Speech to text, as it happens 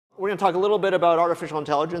we're going to talk a little bit about artificial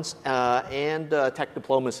intelligence and tech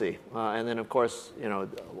diplomacy. And then, of course,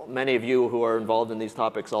 many of you who are involved in these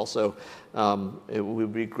topics also, it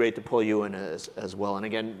would be great to pull you in as well. And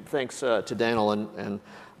again, thanks to Daniel and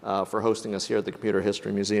for hosting us here at the Computer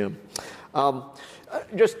History Museum.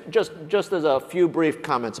 Just as a few brief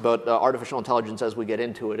comments about artificial intelligence as we get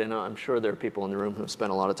into it, and I'm sure there are people in the room who have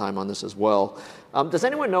spent a lot of time on this as well. Does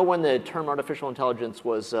anyone know when the term artificial intelligence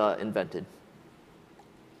was invented?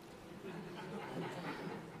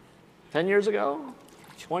 10 years ago?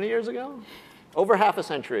 20 years ago? Over half a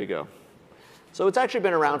century ago. So it's actually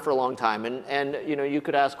been around for a long time. And you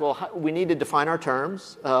could ask, well, we need to define our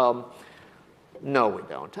terms. No, we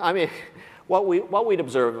don't. I mean, what we'd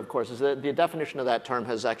observe, of course, is that the definition of that term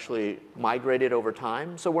has actually migrated over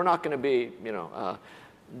time. So we're not going to be,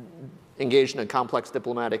 engaged in a complex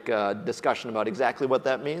diplomatic discussion about exactly what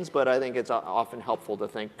that means. But I think it's often helpful to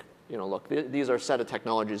think, look, these are a set of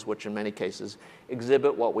technologies which in many cases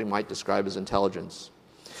exhibit what we might describe as intelligence.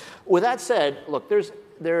 With that said, look,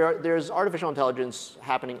 there's artificial intelligence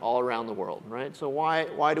happening all around the world, right? So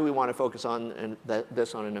why do we want to focus on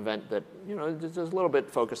this on an event that is a little bit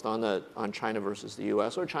focused on China versus the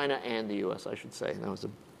U.S. or China and the U.S. I should say. That was a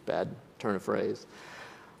bad turn of phrase.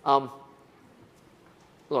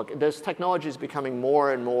 Look, this technology is becoming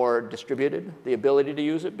more and more distributed, the ability to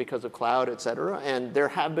use it because of cloud, et cetera. And there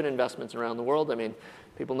have been investments around the world. I mean,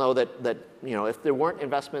 people know that if there weren't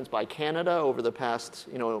investments by Canada over the past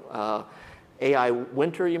AI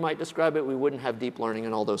winter, you might describe it, we wouldn't have deep learning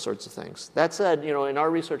and all those sorts of things. That said, in our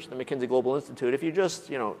research at the McKinsey Global Institute, if you just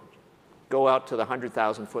go out to the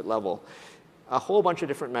 100,000-foot level, a whole bunch of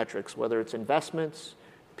different metrics, whether it's investments,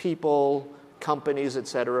 people, companies, et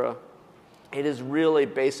cetera, it is really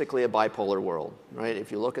basically a bipolar world, right?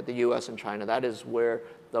 If you look at the US and China, that is where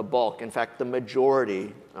the bulk, in fact, the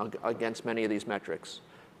majority against many of these metrics,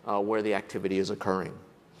 where the activity is occurring.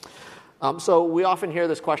 So we often hear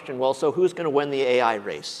this question, well, so who's going to win the AI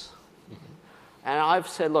race? And I've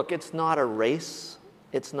said, look, it's not a race.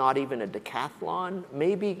 It's not even a decathlon.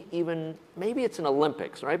 Maybe it's an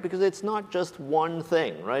Olympics, right? Because it's not just one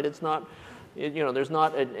thing, right? It's not, there's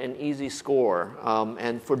not an easy score.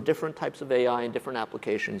 And for different types of AI and different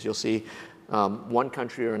applications, you'll see one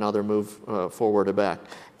country or another move forward or back.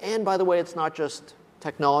 And by the way, it's not just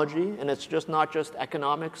technology, and it's just not just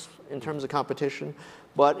economics in terms of competition,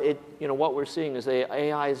 but what we're seeing is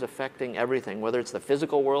AI is affecting everything, whether it's the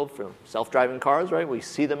physical world for self-driving cars, right? We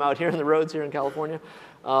see them out here on the roads here in California,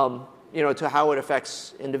 to how it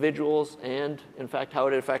affects individuals and, in fact, how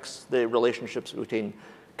it affects the relationships between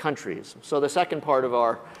countries. So the second part of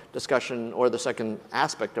our discussion, or the second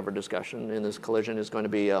aspect of our discussion in this collision, is going to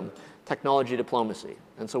be technology diplomacy.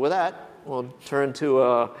 And so with that, we'll turn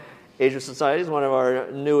to Asia Society, is one of our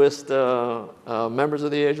newest members of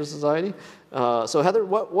the Asia Society. So Heather,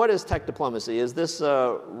 what is tech diplomacy? Is this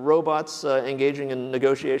robots engaging in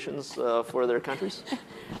negotiations for their countries?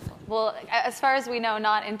 Well, as far as we know,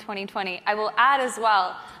 not in 2020. I will add as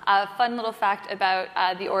well a fun little fact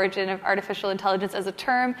about the origin of artificial intelligence as a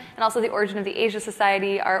term, and also the origin of the Asia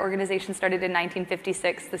Society. Our organization started in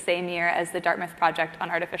 1956, the same year as the Dartmouth Project on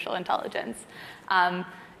Artificial Intelligence.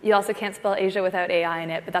 You also can't spell Asia without AI in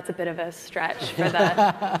it, but that's a bit of a stretch for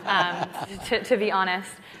to be honest.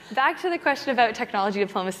 Back to the question about technology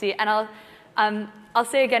diplomacy, and I'll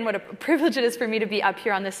say again what a privilege it is for me to be up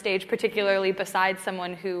here on this stage, particularly beside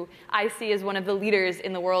someone who I see as one of the leaders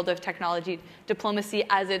in the world of technology diplomacy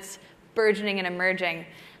as it's burgeoning and emerging.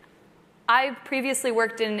 I previously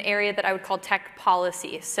worked in an area that I would call tech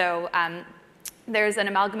policy. So there's an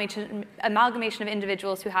amalgamation of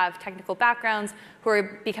individuals who have technical backgrounds, who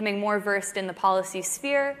are becoming more versed in the policy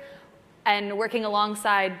sphere and working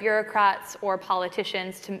alongside bureaucrats or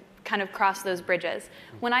politicians to kind of cross those bridges.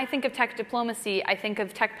 When I think of tech diplomacy, I think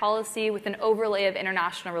of tech policy with an overlay of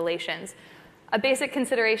international relations. A basic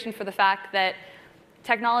consideration for the fact that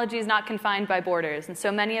technology is not confined by borders, and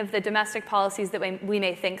so many of the domestic policies that we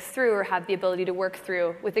may think through or have the ability to work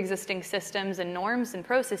through with existing systems and norms and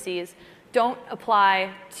processes don't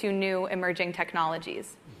apply to new emerging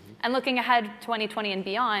technologies. And looking ahead 2020 and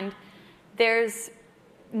beyond, there's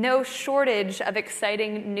no shortage of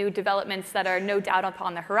exciting new developments that are no doubt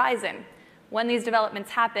upon the horizon. When these developments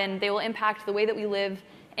happen, they will impact the way that we live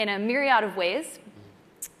in a myriad of ways,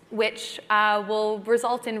 which will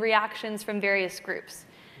result in reactions from various groups.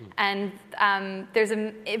 And there's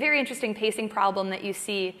a very interesting pacing problem that you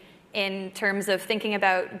see in terms of thinking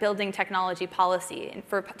about building technology policy. And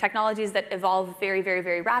for technologies that evolve very, very,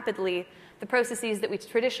 very rapidly, the processes that we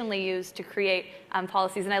traditionally use to create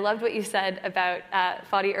policies. And I loved what you said about,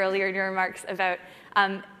 Fadi, earlier in your remarks about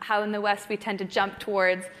how in the West we tend to jump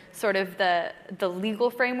towards sort of the legal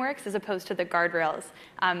frameworks as opposed to the guardrails.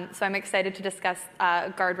 So I'm excited to discuss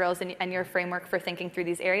guardrails and your framework for thinking through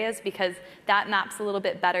these areas, because that maps a little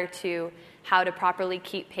bit better to how to properly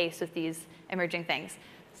keep pace with these emerging things.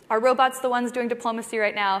 Are robots the ones doing diplomacy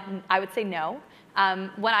right now? I would say no.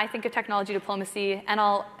 When I think of technology diplomacy, and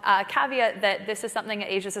I'll caveat that this is something at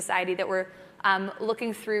Asia Society that we're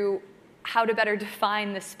looking through how to better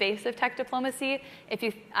define the space of tech diplomacy. If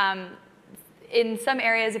you, in some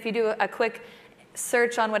areas, if you do a quick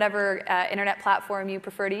search on whatever internet platform you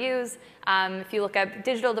prefer to use, if you look up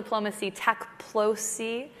digital diplomacy,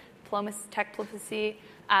 techplomacy,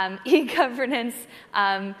 e-governance,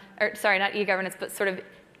 or sorry, not e-governance, but sort of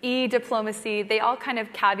e-diplomacy, they all kind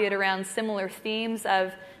of caveat around similar themes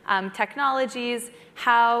of technologies,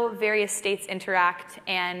 how various states interact,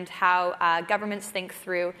 and how governments think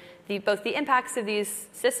through both the impacts of these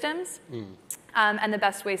systems and the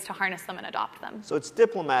best ways to harness them and adopt them. So it's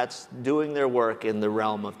diplomats doing their work in the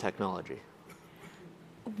realm of technology.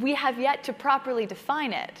 We have yet to properly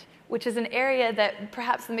define it, which is an area that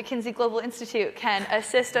perhaps the McKinsey Global Institute can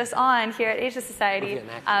assist us on here at Asia Society.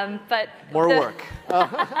 But more work.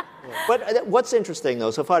 But what's interesting,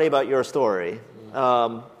 though, so Fadi, about your story,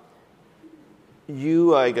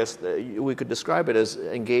 you, I guess, we could describe it as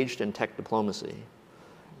engaged in tech diplomacy,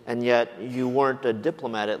 and yet you weren't a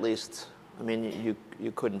diplomat, at least. I mean,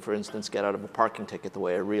 you couldn't, for instance, get out of a parking ticket the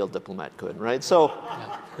way a real diplomat could, right? So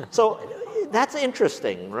that's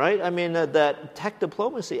interesting, right? I mean, that tech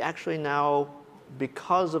diplomacy actually now,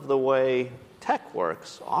 because of the way tech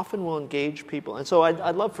works, often will engage people. And so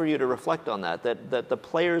I'd love for you to reflect on that the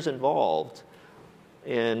players involved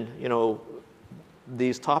in,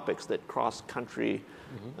 these topics that cross country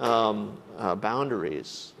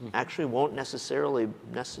boundaries actually won't necessarily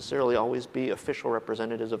always be official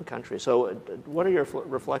representatives of a country. So what are your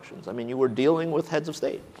reflections? I mean, you were dealing with heads of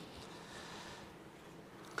state.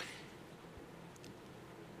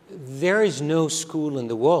 There is no school in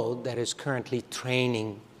the world that is currently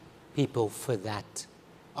training people for that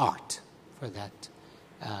art, for that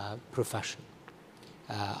profession.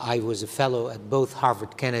 I was a fellow at both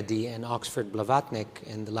Harvard Kennedy and Oxford Blavatnik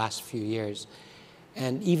in the last few years,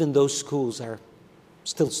 and even those schools are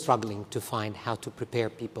still struggling to find how to prepare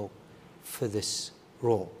people for this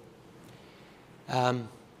role.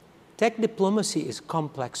 Tech diplomacy is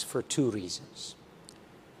complex for two reasons.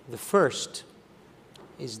 The first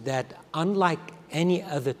is that unlike any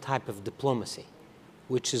other type of diplomacy,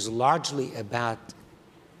 which is largely about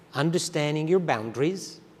understanding your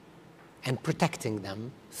boundaries and protecting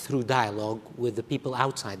them through dialogue with the people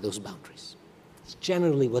outside those boundaries. It's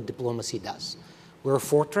generally what diplomacy does. We're a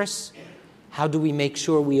fortress. How do we make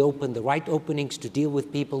sure we open the right openings to deal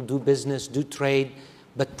with people, do business, do trade,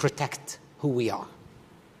 but protect who we are?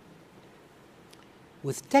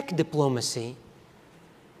 With tech diplomacy,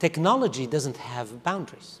 technology doesn't have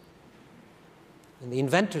boundaries. When the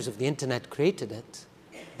inventors of the internet created it,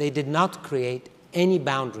 they did not create any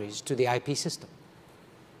boundaries to the IP system.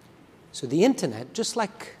 So the internet, just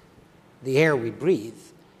like the air we breathe,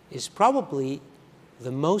 is probably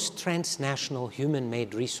the most transnational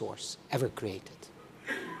human-made resource ever created.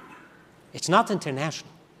 It's not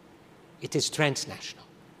international. It is transnational.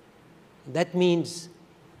 That means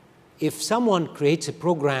if someone creates a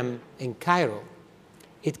program in Cairo,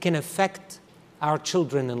 it can affect our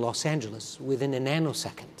children in Los Angeles within a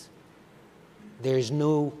nanosecond. There is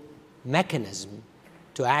no mechanism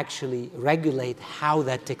to actually regulate how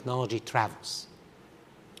that technology travels.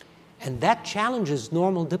 And that challenges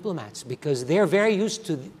normal diplomats because they're very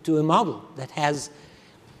used to a model that has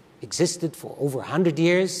existed for over 100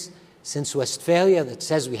 years, since Westphalia, that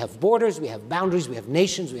says we have borders, we have boundaries, we have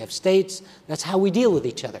nations, we have states. That's how we deal with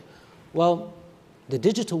each other. Well, the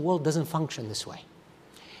digital world doesn't function this way.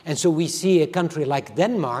 And so we see a country like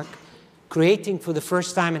Denmark creating for the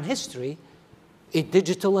first time in history a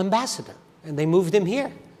digital ambassador, and they moved him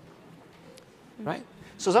here, right?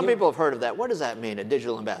 So some people have heard of that. What does that mean, a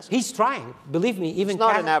digital ambassador? He's trying, believe me. Even it's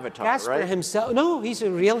not an avatar, Casper right? himself, no, he's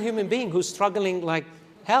a real human being who's struggling like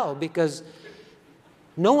hell because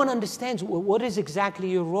no one understands what is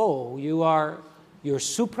exactly your role. You're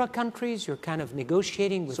supra countries. You're kind of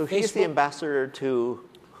negotiating with. So Facebook. He's the ambassador to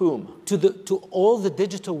whom? To all the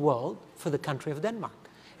digital world for the country of Denmark.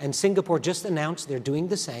 And Singapore just announced they're doing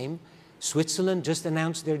the same. Switzerland just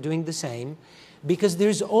announced they're doing the same, because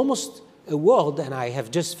there's almost a world, and I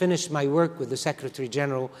have just finished my work with the Secretary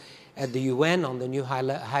General at the UN on the new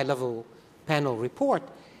high-level panel report,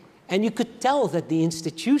 and you could tell that the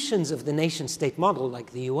institutions of the nation-state model,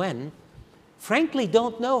 like the UN, frankly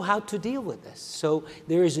don't know how to deal with this. So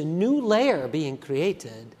there is a new layer being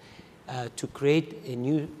created to create a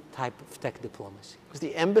new type of tech diplomacy. Is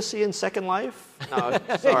the embassy in Second Life? No,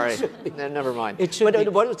 sorry, never mind.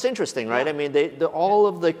 But it's interesting, right? Yeah. I mean, all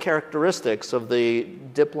of the characteristics of the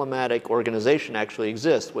diplomatic organization actually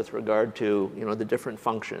exist with regard to the different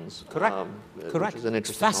functions. Correct. Correct. Which is an It's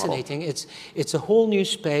interesting fascinating. model. It's a whole new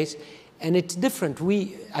space, and it's different.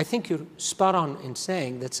 I think you're spot on in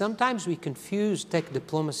saying that sometimes we confuse tech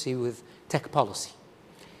diplomacy with tech policy,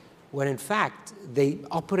 when in fact they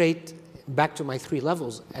operate, back to my 3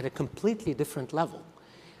 levels, at a completely different level.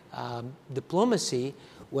 Diplomacy,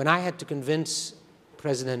 when I had to convince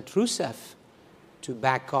President Rousseff to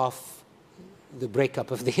back off the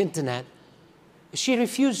breakup of the internet, she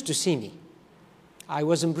refused to see me. I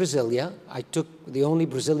was in Brasilia. I took the only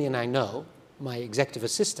Brazilian I know, my executive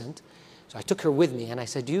assistant, so I took her with me, and I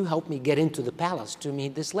said, you help me get into the palace to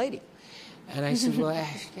meet this lady. And I said, well,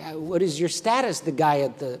 what is your status? The guy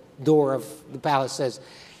at the door of the palace says,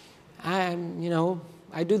 I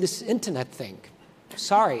do this internet thing.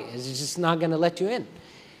 Sorry, it's just not going to let you in.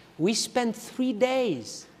 We spent 3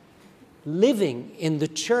 days living in the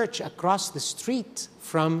church across the street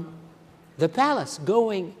from the palace,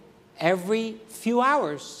 going every few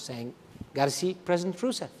hours saying, got to see President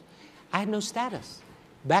Rousseff. I had no status.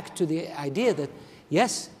 Back to the idea that,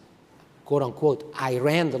 yes, quote unquote, I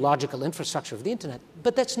ran the logical infrastructure of the internet,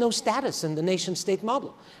 but that's no status in the nation-state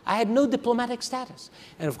model. I had no diplomatic status.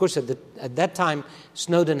 And of course, at that time,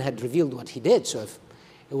 Snowden had revealed what he did, so if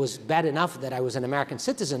it was bad enough that I was an American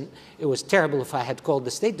citizen, it was terrible if I had called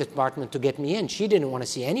the State Department to get me in. She didn't want to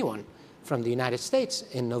see anyone from the United States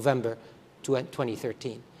in November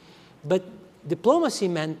 2013. But diplomacy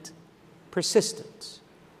meant persistence,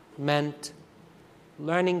 meant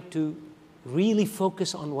learning to really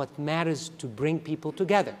focus on what matters to bring people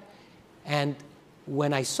together. And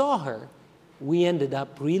when I saw her, we ended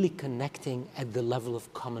up really connecting at the level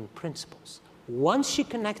of common principles. Once she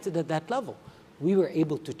connected at that level, we were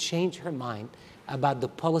able to change her mind about the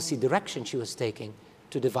policy direction she was taking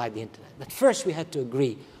to divide the internet. But first we had to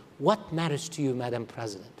agree, what matters to you, Madam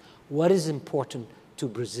President? What is important to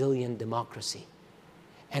Brazilian democracy?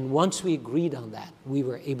 And once we agreed on that, we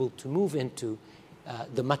were able to move into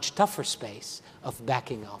the much tougher space of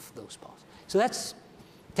backing off those policies. So that's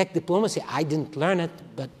tech diplomacy. I didn't learn it,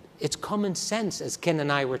 but it's common sense, as Ken and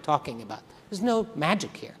I were talking about. There's no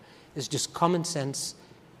magic here. It's just common sense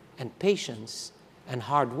and patience and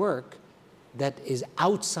hard work that is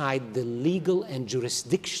outside the legal and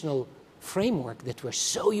jurisdictional framework that we're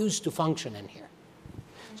so used to function in here.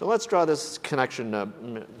 So let's draw this connection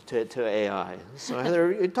to AI. So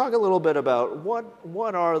Heather, you talk a little bit about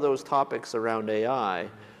what are those topics around AI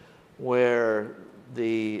where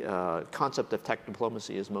the concept of tech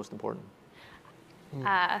diplomacy is most important?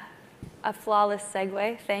 A flawless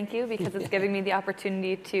segue, thank you, because it's giving me the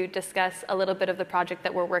opportunity to discuss a little bit of the project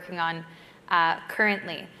that we're working on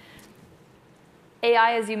currently.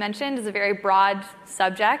 AI, as you mentioned, is a very broad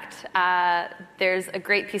subject. There's a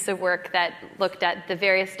great piece of work that looked at the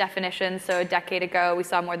various definitions. So a decade ago, we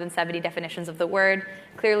saw more than 70 definitions of the word.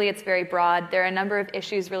 Clearly, it's very broad. There are a number of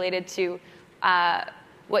issues related to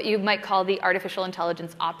what you might call the artificial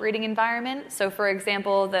intelligence operating environment. So for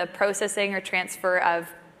example, the processing or transfer of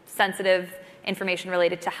sensitive information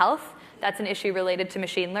related to health. That's an issue related to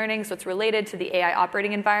machine learning, so it's related to the AI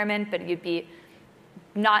operating environment, but you'd be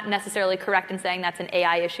not necessarily correct in saying that's an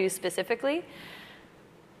AI issue specifically.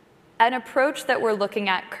 An approach that we're looking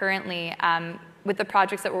at currently with the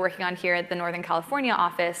projects that we're working on here at the Northern California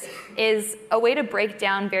office is a way to break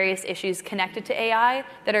down various issues connected to AI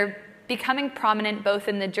that are becoming prominent both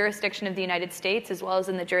in the jurisdiction of the United States as well as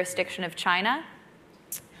in the jurisdiction of China.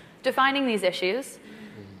 Defining these issues,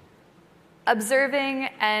 observing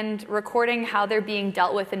and recording how they're being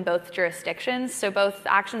dealt with in both jurisdictions, so both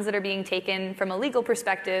actions that are being taken from a legal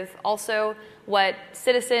perspective, also what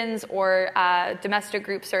citizens or domestic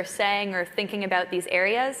groups are saying or thinking about these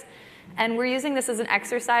areas. And we're using this as an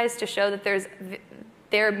exercise to show that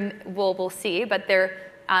we'll see, but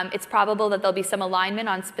it's probable that there'll be some alignment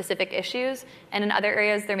on specific issues, and in other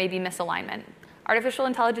areas there may be misalignment. Artificial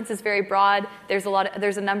intelligence is very broad. There's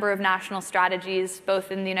a number of national strategies,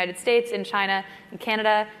 both in the United States, in China, and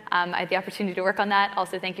Canada. I had the opportunity to work on that.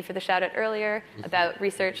 Also, thank you for the shout out earlier about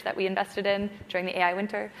research that we invested in during the AI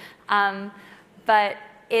winter. But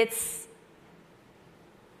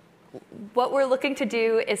what we're looking to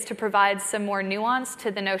do is to provide some more nuance to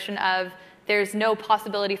the notion of there's no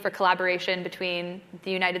possibility for collaboration between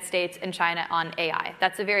the United States and China on AI.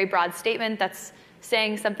 That's a very broad statement. That's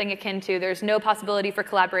saying something akin to there's no possibility for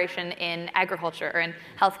collaboration in agriculture or in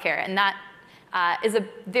healthcare. And that is a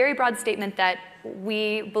very broad statement that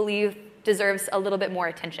we believe deserves a little bit more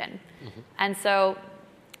attention. And so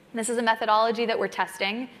this is a methodology that we're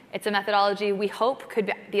testing. It's a methodology we hope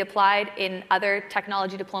could be applied in other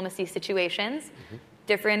technology diplomacy situations,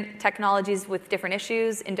 different technologies with different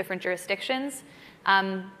issues in different jurisdictions.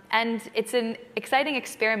 And it's an exciting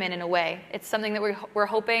experiment in a way. It's something that we're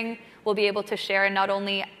hoping we'll be able to share not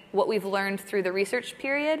only what we've learned through the research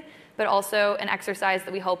period, but also an exercise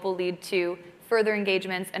that we hope will lead to further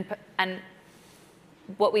engagements and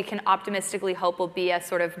what we can optimistically hope will be a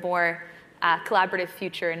sort of more collaborative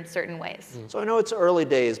future in certain ways. So I know it's early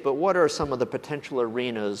days, but what are some of the potential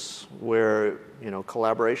arenas where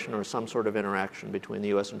collaboration or some sort of interaction between the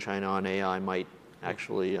U.S. and China on AI might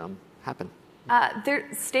actually happen?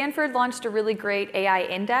 Stanford launched a really great AI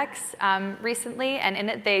index recently, and in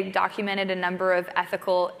it they documented a number of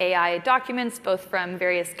ethical AI documents, both from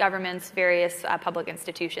various governments, various public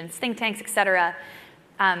institutions, think tanks, et cetera.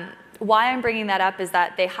 Why I'm bringing that up is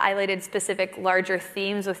that they highlighted specific larger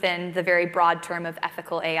themes within the very broad term of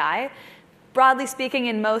ethical AI. Broadly speaking,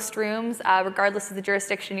 in most rooms, regardless of the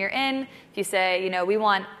jurisdiction you're in, if you say, we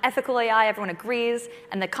want ethical AI, everyone agrees,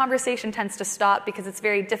 and the conversation tends to stop because it's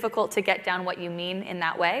very difficult to get down what you mean in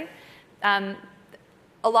that way.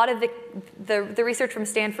 A lot of the research from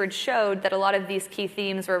Stanford showed that a lot of these key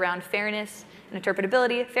themes were around fairness and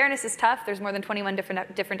interpretability. Fairness is tough. There's more than 21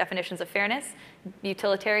 different definitions of fairness.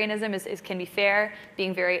 Utilitarianism can be fair.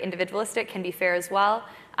 Being very individualistic can be fair as well.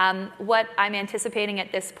 What I'm anticipating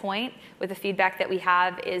at this point with the feedback that we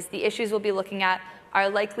have is the issues we'll be looking at are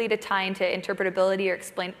likely to tie into interpretability or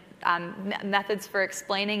methods for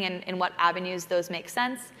explaining and in what avenues those make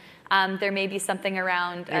sense. There may be something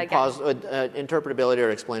around interpretability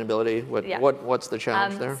or explainability. What's the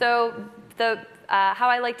challenge there? So how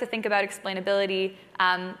I like to think about explainability,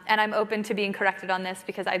 and I'm open to being corrected on this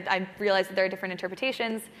because I realize that there are different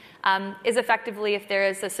interpretations, is effectively if there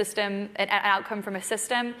is a system, an outcome from a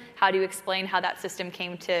system, how do you explain how that system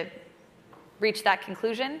came to reach that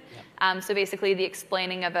conclusion? So basically the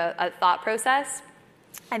explaining of a thought process.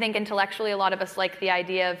 I think intellectually a lot of us like the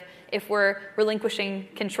idea of if we're relinquishing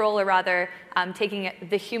control, or rather taking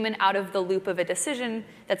the human out of the loop of a decision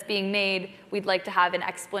that's being made, we'd like to have an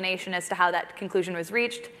explanation as to how that conclusion was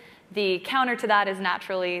reached. The counter to that is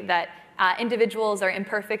naturally that individuals are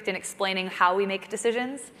imperfect in explaining how we make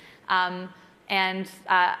decisions.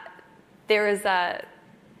 There's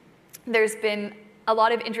been a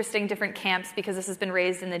lot of interesting different camps because this has been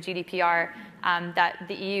raised in the GDPR that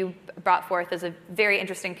the EU brought forth as a very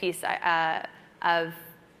interesting piece of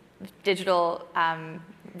digital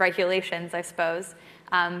regulations, I suppose,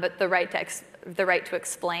 but the right to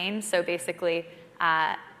explain. So basically,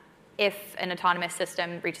 if an autonomous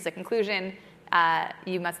system reaches a conclusion,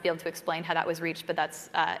 you must be able to explain how that was reached, but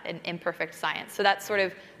that's an imperfect science. So that's sort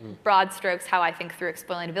of broad strokes how I think through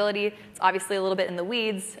explainability. It's obviously a little bit in the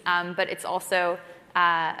weeds, but it's also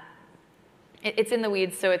it's in the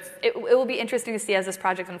weeds. So it will be interesting to see as this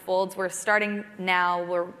project unfolds. We're starting now.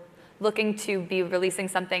 We're looking to be releasing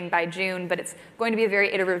something by June, but it's going to be a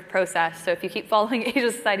very iterative process. So if you keep following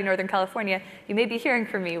Asia Society Northern California, you may be hearing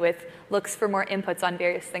from me with looks for more inputs on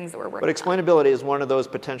various things that we're working on. But explainability is one of those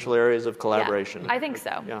potential areas of collaboration. Yeah, I think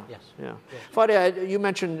so. Yeah. Yes. Yeah. Fadi, you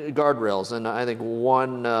mentioned guardrails, and I think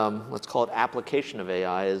one, let's call it application of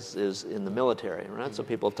AI is in the military, right? So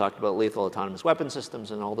people have talked about lethal autonomous weapon systems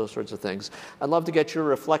and all those sorts of things. I'd love to get your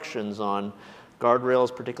reflections on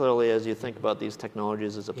guardrails, particularly as you think about these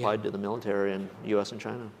technologies as applied to the military in U.S. and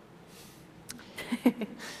China.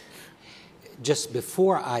 Just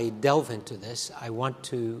before I delve into this, I want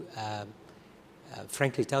to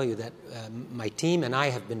frankly tell you that my team and I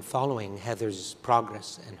have been following Heather's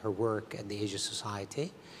progress and her work at the Asia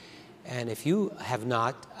Society. And if you have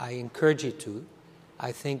not, I encourage you to.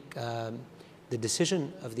 I think the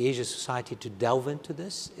decision of the Asia Society to delve into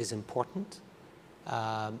this is important.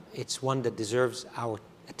 It's one that deserves our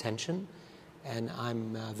attention, and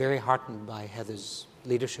I'm very heartened by Heather's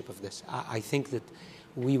leadership of this. I think that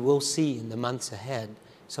we will see in the months ahead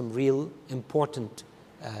some real important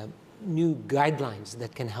new guidelines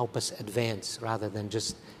that can help us advance rather than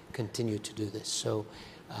just continue to do this. So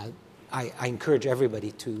I encourage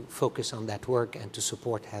everybody to focus on that work and to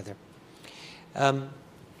support Heather.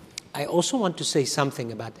 I also want to say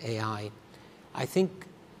something about AI. I think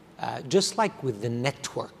just like with the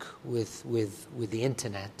network, with the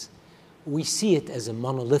internet, we see it as a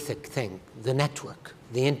monolithic thing, the network,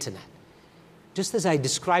 the internet. Just as I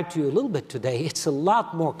described to you a little bit today, it's a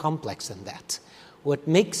lot more complex than that. What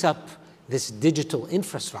makes up this digital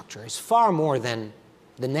infrastructure is far more than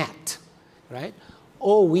the net, right?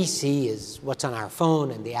 All we see is what's on our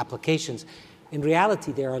phone and the applications. In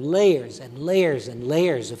reality, there are layers and layers and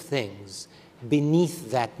layers of things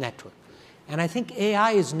beneath that network. And I think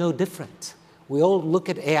AI is no different. We all look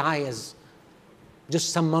at AI as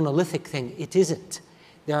just some monolithic thing. It isn't.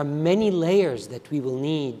 There are many layers that we will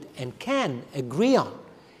need and can agree on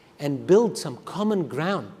and build some common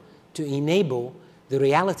ground to enable the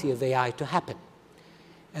reality of AI to happen.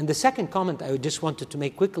 And the second comment I just wanted to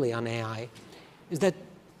make quickly on AI is that,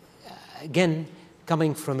 again,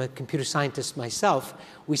 coming from a computer scientist myself,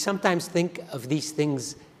 we sometimes think of these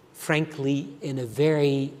things, frankly, in a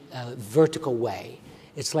very vertical way.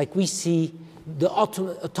 It's like we see the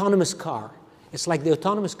autonomous car. It's like the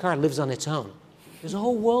autonomous car lives on its own. There's a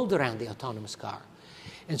whole world around the autonomous car.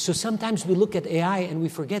 And so sometimes we look at AI and we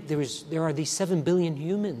forget there are these 7 billion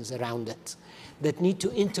humans around it that need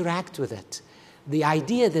to interact with it. The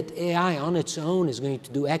idea that AI on its own is going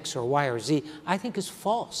to do X or Y or Z, I think is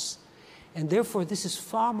false. And therefore, this is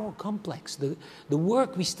far more complex. The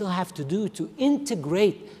work we still have to do to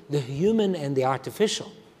integrate the human and the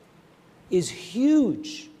artificial is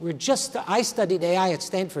huge. I studied AI at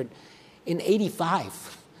Stanford in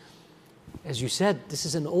 '85. As you said, this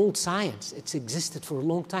is an old science. It's existed for a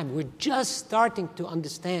long time. We're just starting to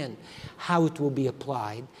understand how it will be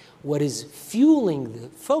applied. What is fueling the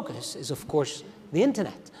focus is, of course, the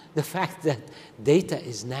internet. The fact that data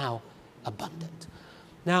is now abundant.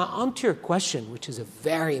 Now, on to your question, which is a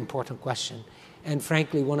very important question, and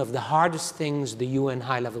frankly, one of the hardest things the UN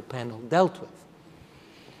high-level panel dealt with.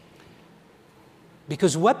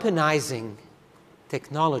 Because weaponizing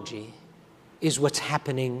technology is what's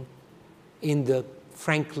happening in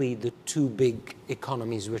frankly, the two big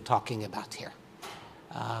economies we're talking about here.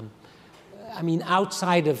 I mean,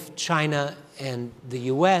 outside of China and the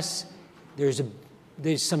US, there's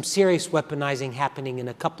some serious weaponizing happening in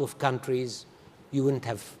a couple of countries you wouldn't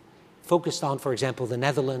have focused on. For example, the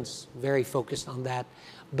Netherlands, very focused on that.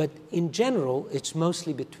 But in general, it's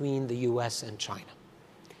mostly between the US and China.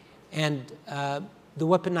 And the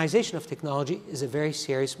weaponization of technology is a very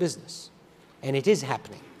serious business. And it is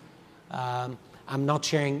happening. I'm not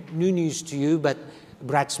sharing new news to you, but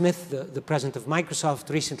Brad Smith, the president of Microsoft,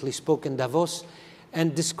 recently spoke in Davos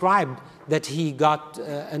and described that he got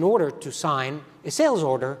an order to sign a sales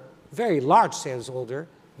order, very large sales order,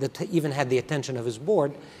 that even had the attention of his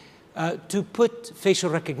board, to put facial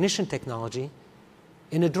recognition technology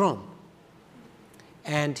in a drone.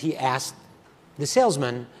 And he asked the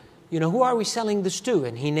salesman, who are we selling this to?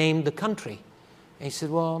 And he named the country. And he said,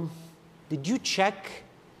 well, did you check?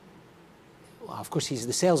 Well, of course, he's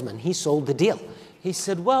the salesman. He sold the deal. He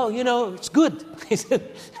said, well, it's good. He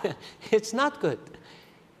said, it's not good.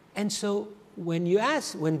 And so when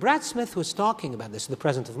Brad Smith was talking about this, the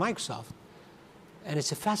president of Microsoft, and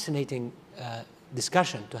it's a fascinating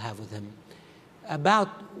discussion to have with him, about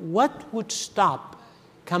what would stop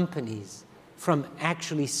companies from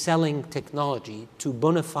actually selling technology to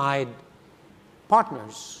bona fide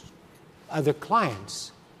partners, other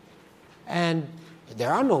clients. And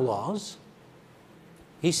there are no laws.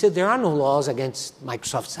 He said there are no laws against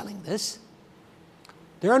Microsoft selling this.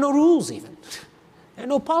 There are no rules even. There are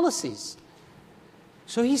no policies.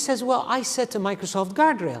 So he says, well, I set a Microsoft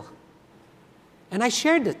guardrail. And I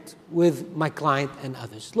shared it with my client and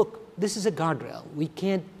others. Look, this is a guardrail.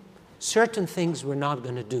 Certain things we're not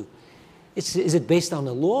going to do. Is it based on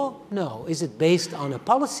a law? No. Is it based on a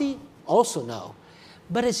policy? Also no.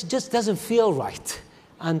 But it just doesn't feel right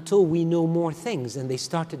until we know more things. And they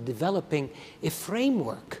started developing a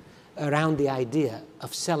framework around the idea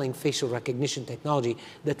of selling facial recognition technology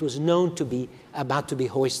that was known to be about to be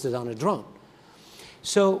hoisted on a drone.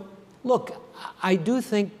 So, look, I do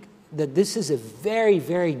think that this is a very,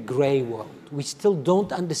 very gray world. We still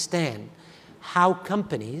don't understand how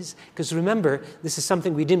companies, because remember, this is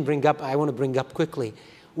something we didn't bring up, I want to bring up quickly.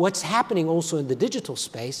 What's happening also in the digital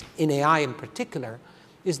space, in AI in particular,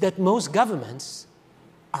 is that most governments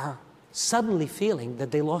are suddenly feeling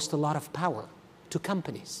that they lost a lot of power to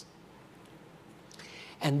companies.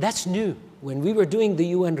 And that's new. When we were doing the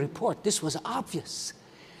UN report, this was obvious.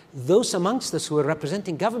 Those amongst us who were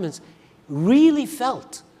representing governments really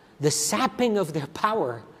felt the sapping of their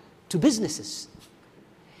power to businesses.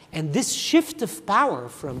 And this shift of power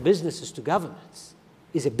from businesses to governments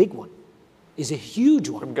is a big one, is a huge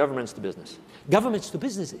one. From governments to business. Governments to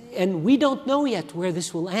business. And we don't know yet where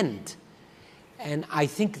this will end. And I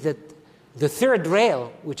think that the third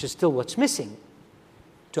rail, which is still what's missing,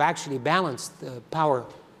 to actually balance the power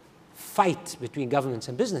fight between governments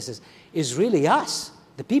and businesses, is really us,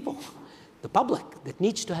 the people, the public, that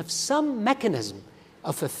needs to have some mechanism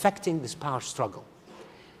of affecting this power struggle.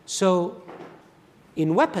 So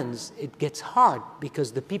In weapons, it gets hard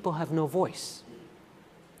because the people have no voice,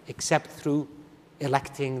 except through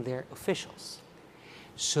electing their officials.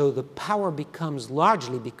 So the power becomes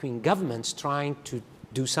largely between governments trying to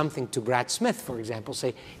do something to Brad Smith, for example,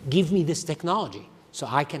 say, give me this technology so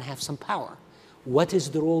I can have some power. What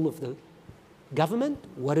is the role of the government?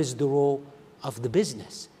 What is the role of the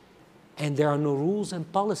business? And there are no rules and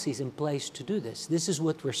policies in place to do this. This is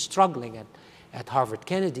what we're struggling at Harvard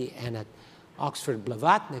Kennedy and at Oxford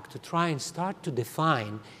Blavatnik to try and start to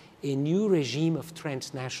define a new regime of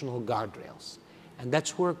transnational guardrails. And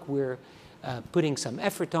that's work we're putting some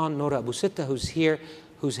effort on. Nora Abu Sitta, who's here,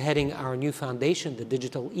 who's heading our new foundation, the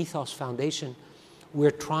Digital Ethos Foundation,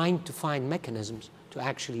 we're trying to find mechanisms to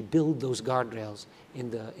actually build those guardrails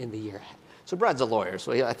in the year ahead. So Brad's a lawyer,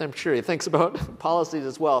 so I'm sure he thinks about policies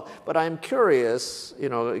as well. But I'm curious,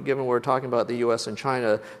 given we're talking about the U.S. and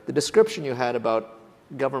China, the description you had about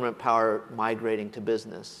government power migrating to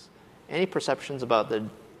business. Any perceptions about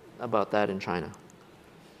that in China?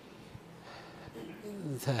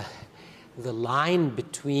 The line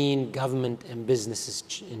between government and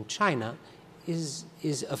businesses in China is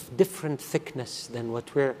of different thickness than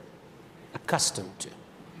what we're accustomed to.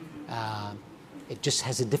 It just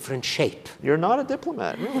has a different shape. You're not a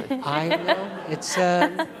diplomat, really. I know. It's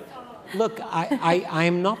look, I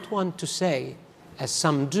am not one to say, as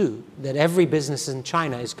some do, that every business in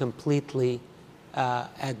China is completely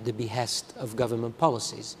at the behest of government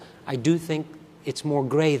policies. I do think it's more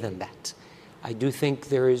gray than that. I do think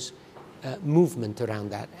there is movement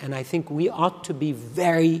around that. And I think we ought to be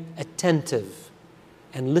very attentive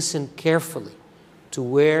and listen carefully to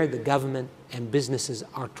where the government and businesses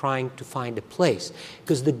are trying to find a place.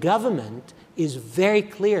 Because the government is very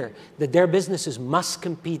clear that their businesses must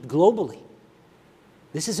compete globally.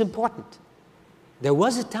 This is important. There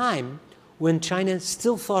was a time when China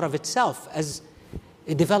still thought of itself as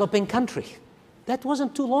a developing country. That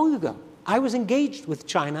wasn't too long ago. I was engaged with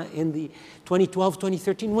China in the 2012,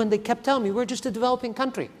 2013 when they kept telling me, we're just a developing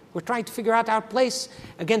country. We're trying to figure out our place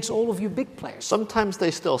against all of you big players. Sometimes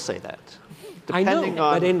they still say that. I know,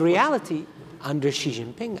 but in reality, under Xi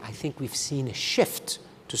Jinping, I think we've seen a shift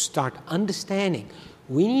to start understanding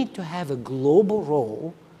we need to have a global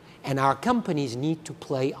role and our companies need to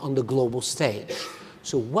play on the global stage.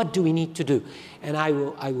 So what do we need to do? And I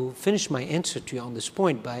will finish my answer to you on this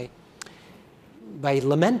point by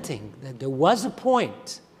lamenting that there was a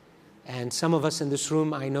point, and some of us in this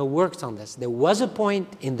room I know worked on this, there was a point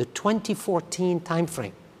in the 2014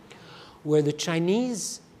 timeframe where the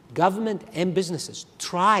Chinese government and businesses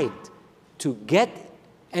tried to get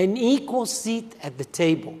an equal seat at the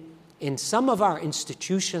table in some of our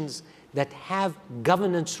institutions that have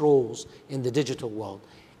governance roles in the digital world,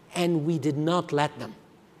 and we did not let them.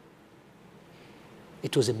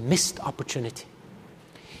 It was a missed opportunity.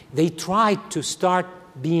 They tried to start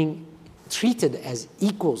being treated as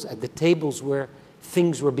equals at the tables where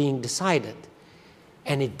things were being decided,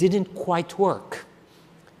 and it didn't quite work.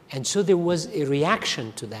 And so there was a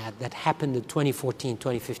reaction to that happened in the 2014,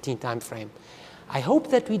 2015 timeframe. I hope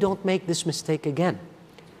that we don't make this mistake again.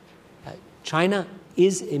 China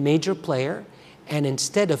is a major player, and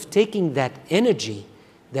instead of taking that energy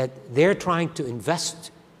that they're trying to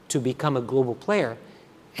invest to become a global player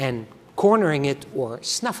and cornering it or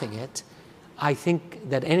snuffing it, I think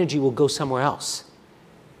that energy will go somewhere else.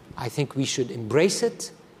 I think we should embrace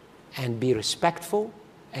it and be respectful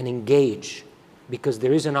and engage, because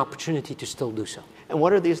there is an opportunity to still do so. And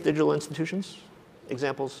what are these digital institutions?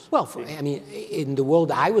 Examples? Well, in the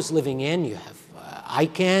world I was living in, you have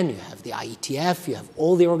ICANN, you have the IETF, you have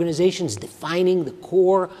all the organizations defining the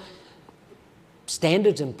core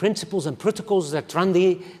standards and principles and protocols that run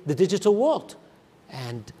the digital world.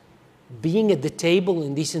 And being at the table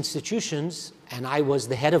in these institutions, and I was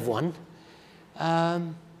the head of one,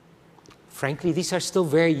 frankly, these are still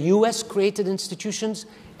very US-created institutions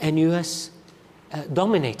and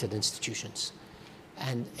US-dominated institutions.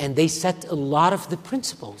 And they set a lot of the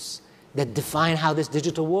principles that define how this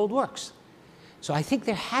digital world works. So I think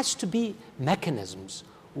there has to be mechanisms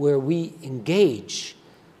where we engage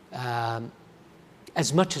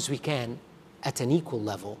as much as we can at an equal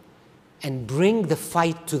level and bring the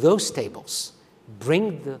fight to those tables,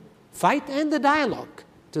 bring the fight and the dialogue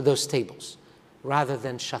to those tables, rather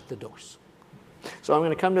than shut the doors. So I'm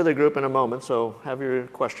going to come to the group in a moment, so have your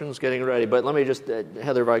questions getting ready. But let me just,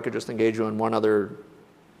 Heather, if I could just engage you on one other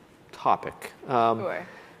topic, Sure.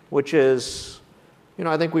 which is,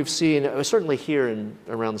 I think we've seen, certainly here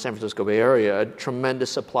around the San Francisco Bay Area, a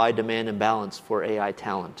tremendous supply-demand imbalance for AI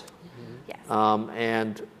talent. Yes.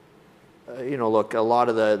 And look, a lot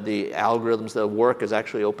of the algorithms, the work is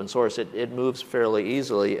actually open source. It moves fairly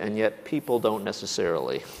easily, and yet people don't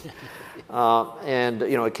necessarily. And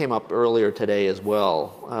it came up earlier today as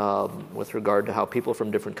well with regard to how people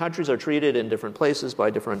from different countries are treated in different places by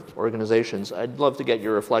different organizations. I'd love to get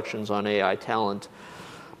your reflections on AI talent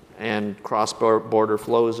and cross-border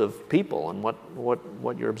flows of people and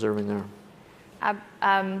what you're observing there.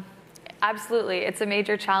 Absolutely. It's a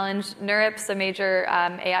major challenge. NeurIPS, a major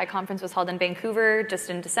AI conference, was held in Vancouver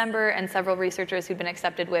just in December, and several researchers who've been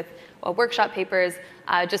accepted with workshop papers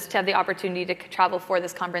just to have the opportunity to travel for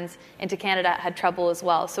this conference into Canada had trouble as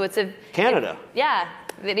well. So it's a... Canada? Yeah.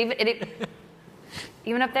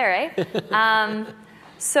 Even up there, eh?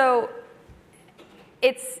 So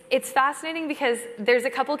it's fascinating because there's a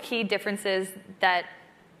couple key differences that...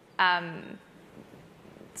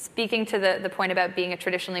 speaking to the point about being a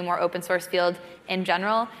traditionally more open source field in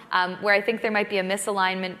general, where I think there might be a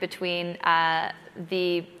misalignment between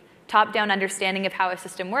the top-down understanding of how a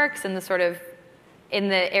system works and the sort of, in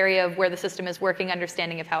the area of where the system is working,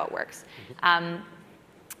 understanding of how it works.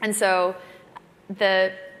 And so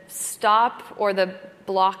the stop or the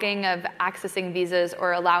blocking of accessing visas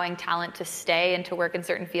or allowing talent to stay and to work in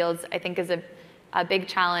certain fields, I think is a big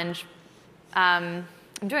challenge. I'm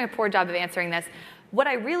doing a poor job of answering this. What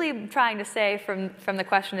I really am trying to say from the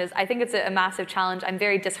question is I think it's a massive challenge. I'm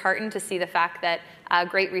very disheartened to see the fact that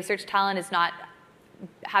great research talent is not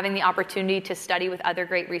having the opportunity to study with other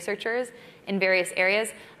great researchers in various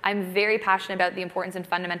areas. I'm very passionate about the importance in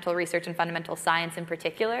fundamental research and fundamental science in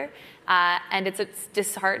particular. And it's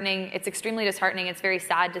disheartening. It's extremely disheartening. It's very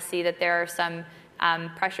sad to see that there are some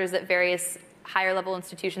pressures that various higher level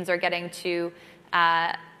institutions are getting to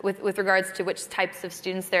with regards to which types of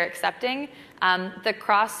students they're accepting. The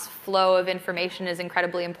cross flow of information is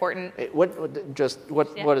incredibly important. What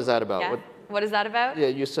is that about? Yeah. What is that about? Yeah,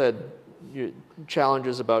 you said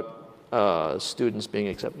challenges about students being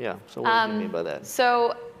accepted. Yeah, so what do you mean by that?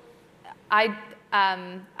 So I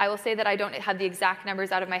will say that I don't have the exact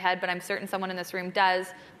numbers out of my head, but I'm certain someone in this room does.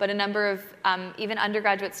 But a number of even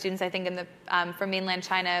undergraduate students, I think, from mainland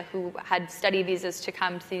China who had study visas to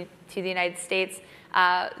come to the United States,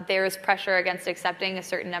 there was pressure against accepting a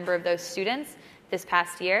certain number of those students this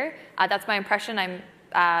past year. That's my impression.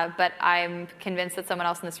 But I'm convinced that someone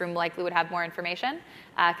else in this room likely would have more information,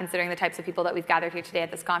 considering the types of people that we've gathered here today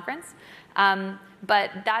at this conference. But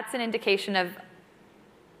that's an indication of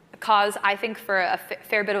cause, I think, for a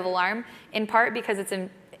fair bit of alarm, in part because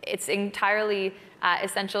it's entirely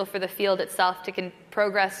essential for the field itself to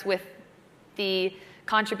progress with the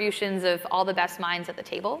contributions of all the best minds at the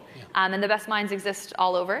table. Yeah. And the best minds exist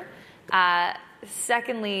all over.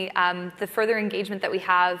 Secondly, the further engagement that we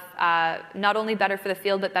have, not only better for the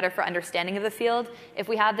field, but better for understanding of the field. If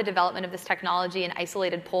we have the development of this technology in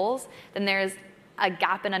isolated polls, then there's a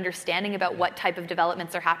gap in understanding about what type of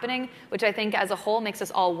developments are happening, which I think as a whole makes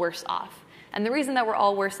us all worse off. And the reason that we're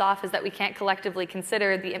all worse off is that we can't collectively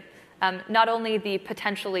consider not only the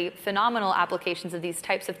potentially phenomenal applications of these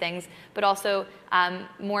types of things, but also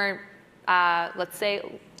more, let's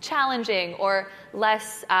say, challenging or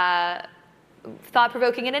less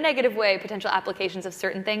thought-provoking in a negative way potential applications of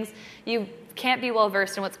certain things. You can't be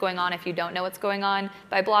well-versed in what's going on if you don't know what's going on.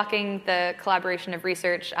 By blocking the collaboration of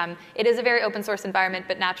research, it is a very open-source environment,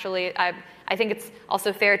 but naturally, I think it's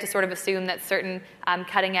also fair to sort of assume that certain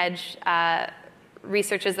cutting-edge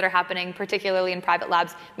researches that are happening, particularly in private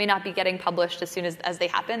labs, may not be getting published as soon as they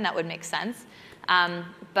happen. That would make sense.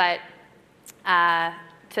 But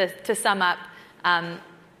to sum up,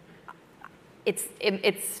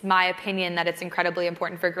 it's my opinion that it's incredibly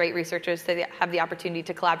important for great researchers to have the opportunity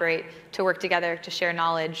to collaborate, to work together, to share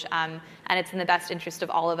knowledge, and it's in the best interest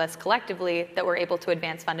of all of us collectively that we're able to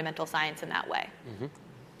advance fundamental science in that way. Mm-hmm.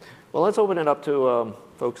 Well, let's open it up to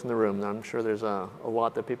folks in the room. I'm sure there's a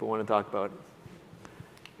lot that people want to talk about.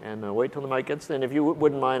 And wait till the mic gets in. If you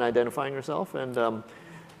wouldn't mind identifying yourself. And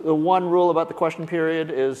the one rule about the question period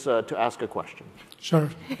is to ask a question. Sure.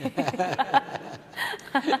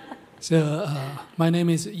 So my name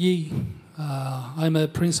is Yi. I'm a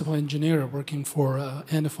principal engineer working for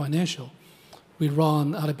Ant Financial. We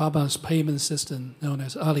run Alibaba's payment system known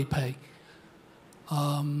as Alipay.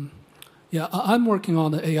 Yeah, I'm working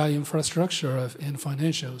on the AI infrastructure of Ant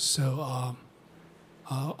Financial. So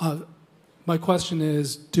my question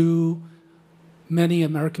is, do many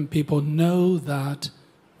American people know that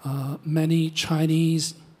many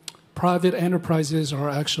Chinese private enterprises are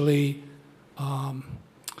actually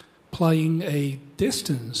playing a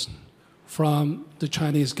distance from the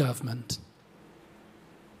Chinese government?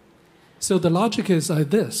 So the logic is like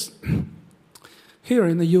this. Here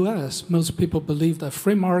in the US, most people believe that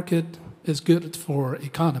free market is good for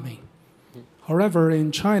economy. However,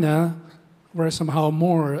 in China, we're somehow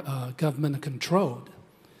more government controlled.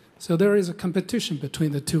 So there is a competition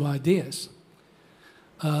between the two ideas.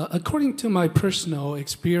 According to my personal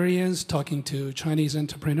experience talking to Chinese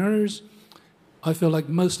entrepreneurs, I feel like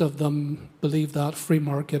most of them believe that free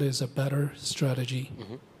market is a better strategy.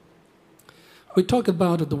 Mm-hmm. We talk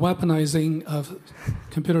about the weaponizing of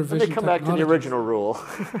computer vision. Let me come back to the original rule.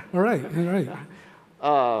 All right.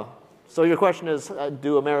 So your question is,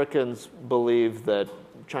 do Americans believe that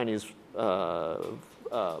Chinese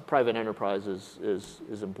private enterprise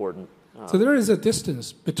is important? So there is a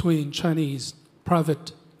distance between Chinese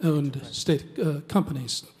private-owned state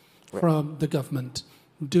companies from the government.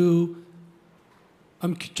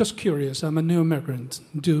 I'm just curious, I'm a new immigrant.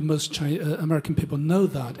 Do most American people know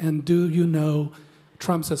that? And do you know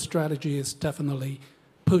Trump's strategy is definitely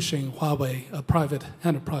pushing Huawei, a private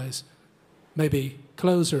enterprise, maybe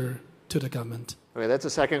closer to the government? Okay, that's a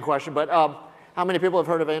second question. But how many people have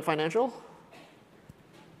heard of Ant Financial?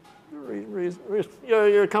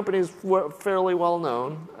 Your company's fairly well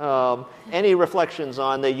known. Any reflections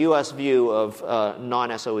on the U.S. view of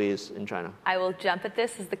non-SOEs in China? I will jump at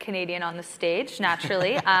this as the Canadian on the stage,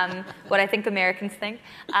 naturally, what I think Americans think.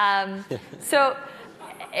 So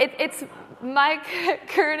it's my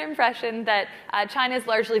current impression that China is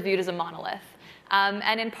largely viewed as a monolith.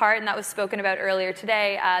 And in part, and that was spoken about earlier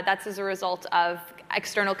today, that's as a result of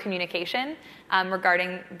external communication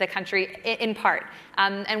regarding the country in part.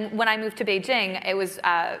 And when I moved to Beijing, it was,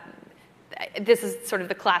 this is sort of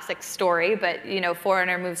the classic story, but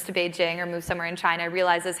foreigner moves to Beijing or moves somewhere in China,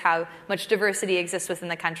 realizes how much diversity exists within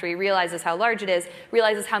the country, realizes how large it is,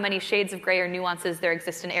 realizes how many shades of gray or nuances there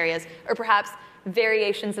exist in areas, or perhaps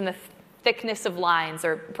variations in the thickness of lines,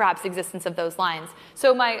 or perhaps existence of those lines.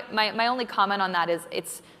 So my only comment on that is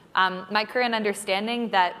it's my current understanding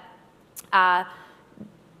that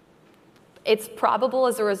it's probable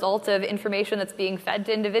as a result of information that's being fed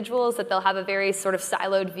to individuals that they'll have a very sort of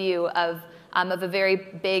siloed view of a very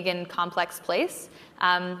big and complex place.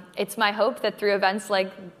 It's my hope that through events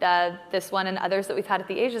like this one and others that we've had at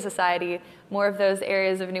the Asia Society, more of those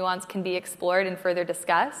areas of nuance can be explored and further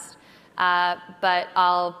discussed. But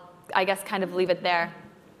I guess kind of leave it there.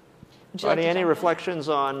 Fadi, any reflections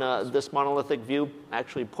on this monolithic view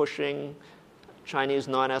actually pushing Chinese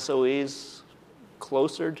non-SOEs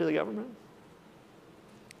closer to the government?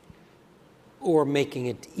 Or making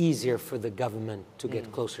it easier for the government to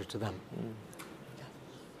get closer to them.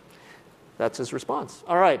 That's his response.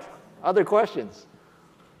 All right. Other questions?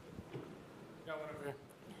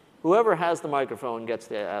 Whoever has the microphone gets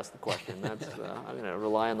to ask the question. That's, I'm going to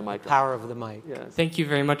rely on the microphone. Power of the mic. Yes. Thank you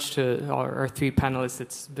very much to our three panelists.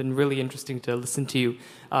 It's been really interesting to listen to you.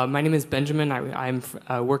 My name is Benjamin.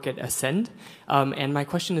 I work at Ascend. And my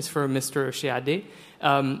question is for Mr. Chehadé.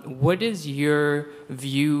 What is your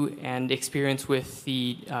view and experience with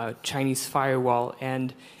the Chinese firewall?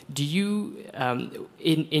 And do you,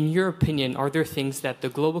 in your opinion, are there things that the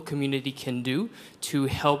global community can do to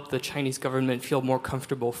help the Chinese government feel more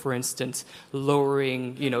comfortable, for instance,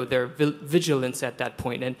 lowering their vigilance at that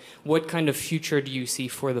point? And what kind of future do you see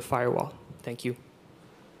for the firewall? Thank you.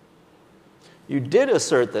 You did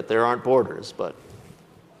assert that there aren't borders, but...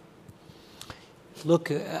 Look,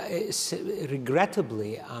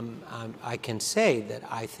 regrettably, I can say that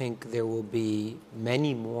I think there will be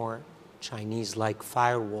many more Chinese-like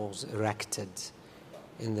firewalls erected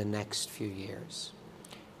in the next few years.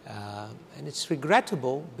 And it's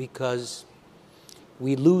regrettable because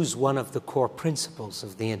we lose one of the core principles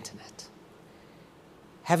of the internet.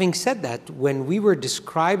 Having said that, when we were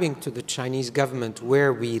describing to the Chinese government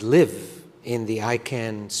where we live in the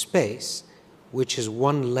ICANN space, which is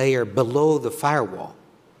one layer below the firewall,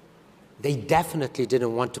 they definitely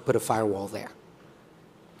didn't want to put a firewall there.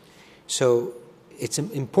 So it's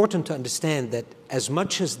important to understand that as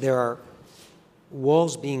much as there are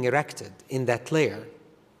walls being erected in that layer,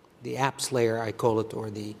 the apps layer, I call it, or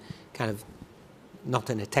the kind of, not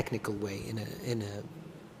in a technical way, in a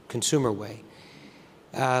consumer way,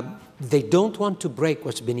 they don't want to break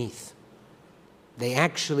what's beneath. They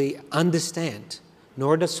actually understand,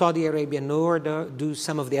 nor does Saudi Arabia, nor do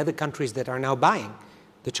some of the other countries that are now buying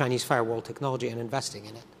the Chinese firewall technology and investing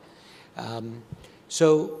in it.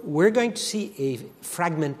 So we're going to see a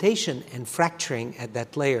fragmentation and fracturing at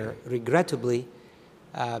that layer, regrettably,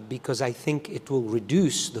 because I think it will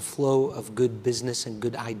reduce the flow of good business and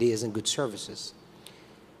good ideas and good services.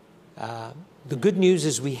 The good news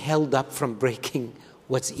is we held up from breaking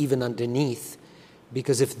what's even underneath,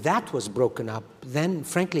 because if that was broken up, then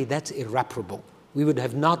frankly, that's irreparable. We would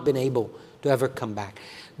have not been able to ever come back.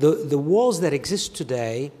 The walls that exist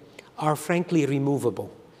today are frankly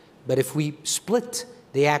removable. But if we split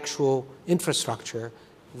the actual infrastructure,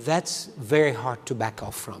 that's very hard to back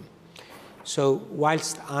off from. So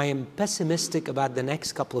whilst I am pessimistic about the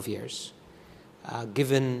next couple of years,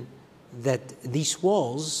 given that these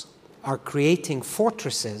walls are creating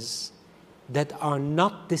fortresses that are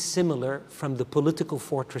not dissimilar from the political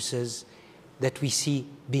fortresses that we see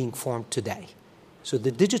being formed today. So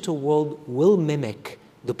the digital world will mimic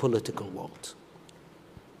the political world.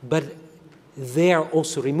 But they are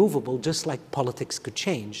also removable, just like politics could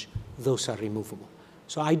change, those are removable.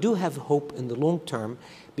 So I do have hope in the long term,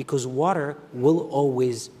 because water will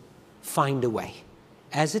always find a way,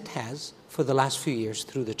 as it has for the last few years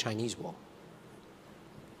through the Chinese wall.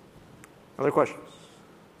 Other questions?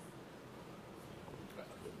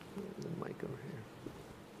 The mic over here.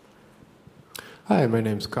 Hi, my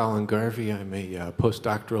name's Colin Garvey. I'm a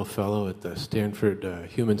postdoctoral fellow at the Stanford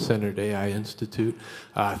Human-Centered AI Institute.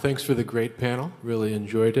 Thanks for the great panel. Really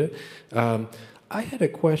enjoyed it. I had a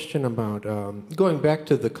question about going back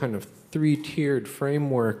to the kind of three-tiered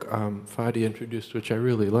framework Fadi introduced, which I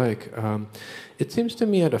really like. It seems to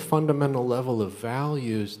me at a fundamental level of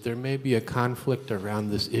values, there may be a conflict around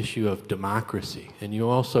this issue of democracy. And you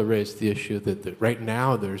also raised the issue that right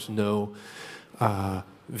now there's no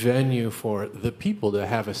venue for the people to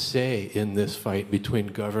have a say in this fight between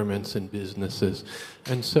governments and businesses.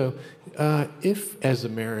 And so if, as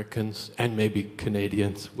Americans and maybe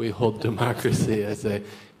Canadians, we hold democracy as a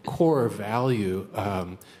core value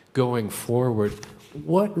going forward,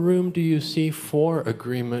 what room do you see for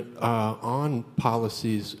agreement on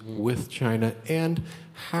policies with China, and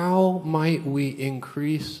how might we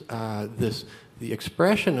increase the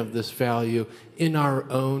expression of this value in our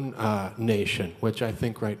own nation, which I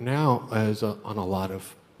think right now is on a lot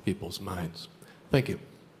of people's minds? Thank you.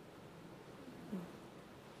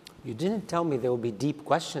 You didn't tell me there will be deep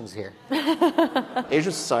questions here.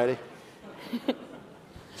 Asia Society.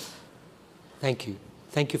 Thank you.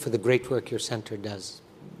 Thank you for the great work your center does.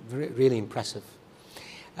 Really impressive.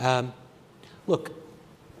 Look,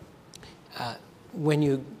 when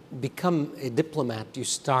you become a diplomat, you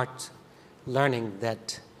start learning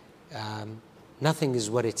that nothing is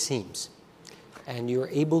what it seems. And you're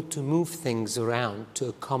able to move things around to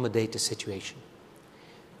accommodate a situation.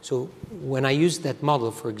 So when I used that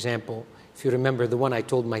model, for example, if you remember, the one I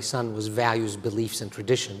told my son was values, beliefs, and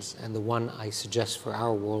traditions, and the one I suggest for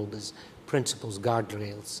our world is principles,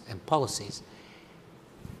 guardrails, and policies.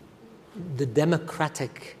 The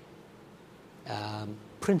democratic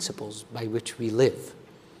principles by which we live,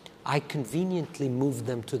 I conveniently move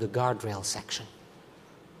them to the guardrail section.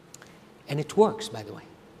 And it works, by the way.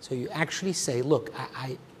 So you actually say, look,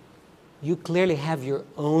 you clearly have your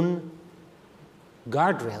own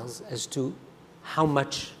guardrails as to how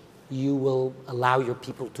much you will allow your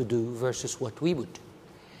people to do versus what we would do.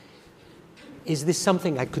 Is this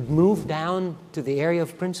something I could move down to the area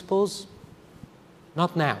of principles?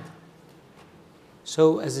 Not now.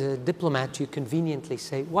 So as a diplomat, you conveniently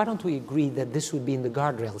say, why don't we agree that this would be in the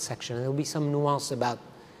guardrail section? And there'll be some nuance about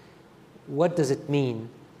what does it mean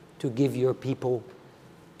to give your people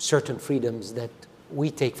certain freedoms that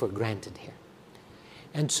we take for granted here.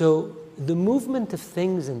 And so the movement of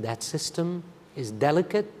things in that system is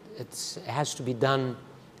delicate. It has to be done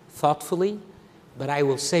thoughtfully. But I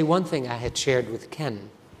will say one thing I had shared with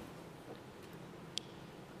Ken.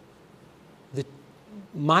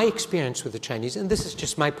 My experience with the Chinese, and this is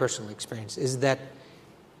just my personal experience, is that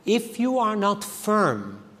if you are not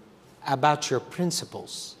firm about your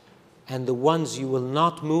principles and the ones you will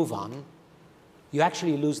not move on, you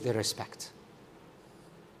actually lose their respect.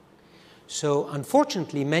 So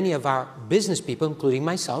unfortunately, many of our business people, including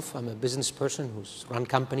myself, I'm a business person who's run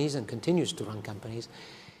companies and continues to run companies,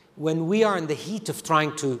 when we are in the heat of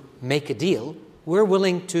trying to make a deal, we're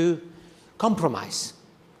willing to compromise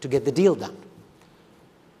to get the deal done.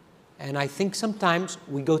 And I think sometimes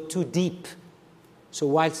we go too deep. So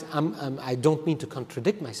whilst I don't mean to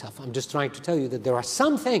contradict myself, I'm just trying to tell you that there are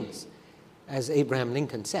some things, as Abraham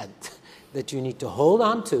Lincoln said, that you need to hold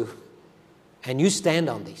on to, and you stand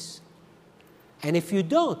on these. And if you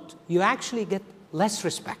don't, you actually get less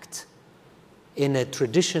respect in a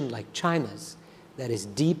tradition like China's that is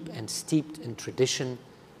deep and steeped in tradition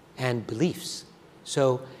and beliefs.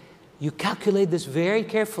 So you calculate this very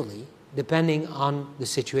carefully, depending on the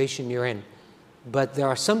situation you're in. But there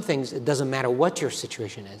are some things, it doesn't matter what your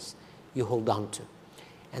situation is, you hold on to.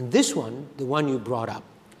 And this one, the one you brought up,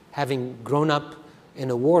 having grown up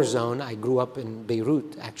in a war zone, I grew up in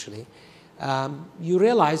Beirut, actually, you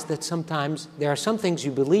realize that sometimes there are some things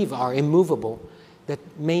you believe are immovable that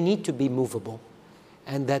may need to be movable.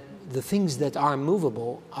 and that the things that are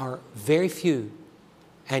movable are very few,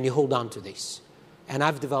 and you hold on to these. And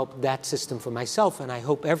I've developed that system for myself, and I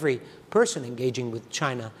hope every person engaging with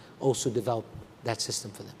China also develop that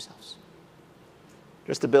system for themselves.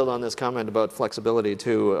 Just to build on this comment about flexibility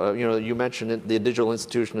too, you mentioned the Digital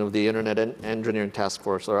Institution of the Internet Engineering Task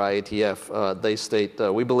Force, or IATF. They state,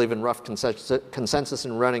 we believe in rough consensus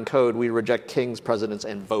in running code. We reject kings, presidents,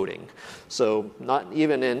 and voting. So not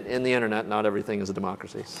even in the Internet, not everything is a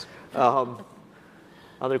democracy.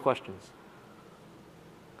 Other questions?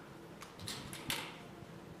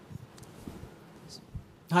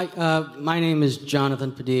 Hi, my name is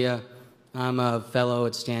Jonathan Padilla. I'm a fellow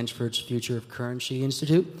at Stanford's Future of Currency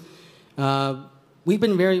Institute. We've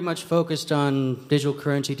been very much focused on digital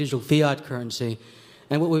currency, digital fiat currency,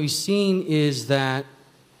 and what we've seen is that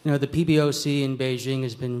the PBOC in Beijing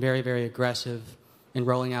has been very, very aggressive in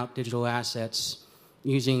rolling out digital assets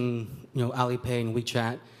using Alipay and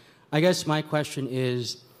WeChat. I guess my question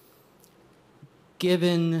is,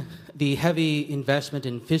 given the heavy investment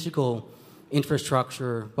in physical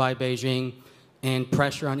infrastructure by Beijing and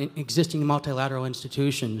pressure on existing multilateral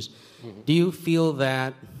institutions, do you feel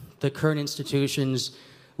that the current institutions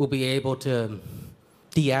will be able to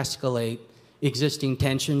de-escalate existing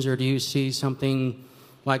tensions, or do you see something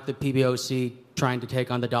like the PBOC trying to take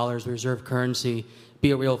on the dollar's reserve currency be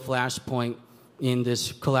a real flashpoint in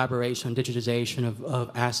this collaboration, digitization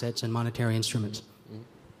of assets and monetary instruments?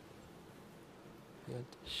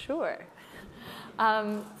 Sure.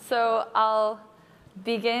 So I'll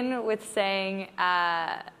begin with saying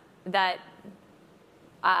that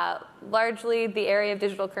largely the area of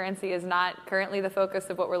digital currency is not currently the focus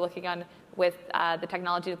of what we're looking on with the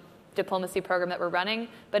technology diplomacy program that we're running,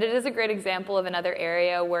 but it is a great example of another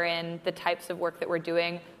area wherein the types of work that we're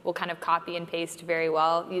doing will kind of copy and paste very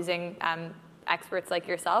well using experts like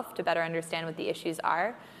yourself to better understand what the issues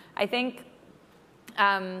are. I think, if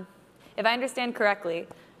I understand correctly,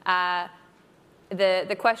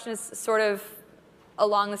 the question is sort of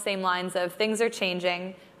along the same lines of things are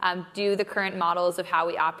changing. Do the current models of how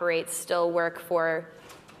we operate still work for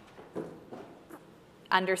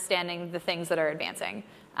understanding the things that are advancing?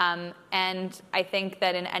 And I think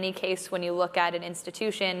that in any case, when you look at an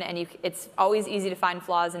institution, and it's always easy to find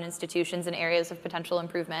flaws in institutions and areas of potential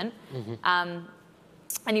improvement, and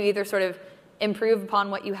you either sort of improve upon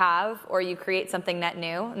what you have, or you create something net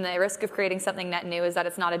new. And the risk of creating something net new is that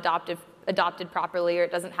it's not adopted properly, or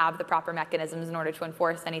it doesn't have the proper mechanisms in order to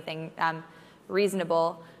enforce anything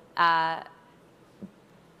reasonable.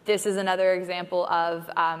 This is another example of,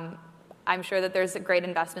 I'm sure that there's great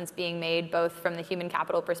investments being made both from the human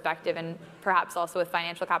capital perspective and perhaps also with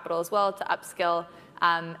financial capital as well to upskill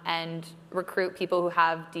and recruit people who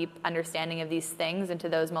have deep understanding of these things into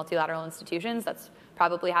those multilateral institutions. That's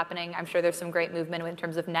probably happening. I'm sure there's some great movement in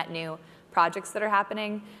terms of net new projects that are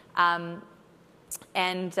happening.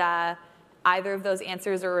 Either of those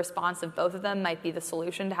answers or a response of both of them might be the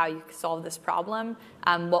solution to how you solve this problem.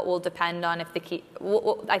 What will depend on if the key,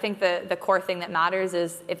 I think the core thing that matters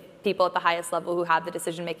is if people at the highest level who have the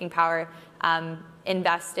decision-making power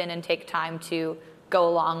invest in and take time to go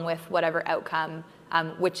along with whatever outcome,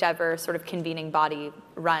 whichever sort of convening body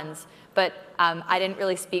runs. But I didn't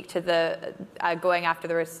really speak to the going after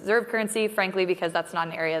the reserve currency, frankly, because that's not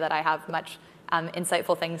an area that I have much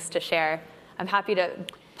insightful things to share. I'm happy to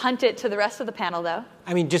punt it to the rest of the panel, though.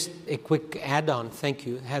 I mean, just a quick add-on. Thank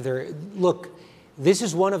you, Heather. Look, this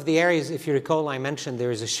is one of the areas, if you recall, I mentioned there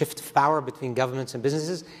is a shift of power between governments and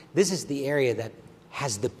businesses. This is the area that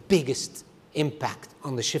has the biggest impact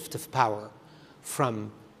on the shift of power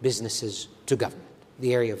from businesses to government,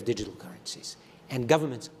 the area of digital currencies. And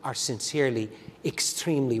governments are sincerely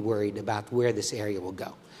extremely worried about where this area will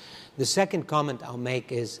go. The second comment I'll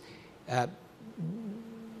make is,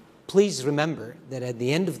 please remember that at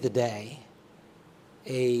the end of the day,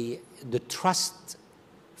 the trust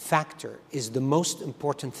factor is the most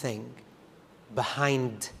important thing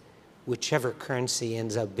behind whichever currency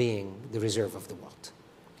ends up being the reserve of the world.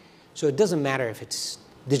 So it doesn't matter if it's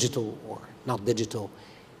digital or not digital.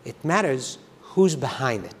 It matters who's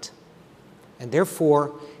behind it. And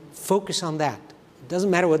therefore, focus on that. It doesn't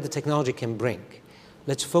matter what the technology can bring.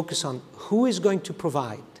 Let's focus on who is going to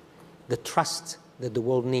provide the trust that the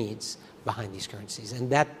world needs behind these currencies.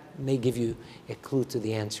 And that may give you a clue to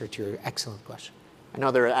the answer to your excellent question. I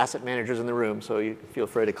know there are asset managers in the room, so you feel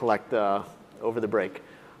free to collect over the break.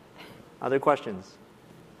 Other questions?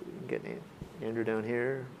 Get Andrew down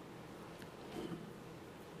here.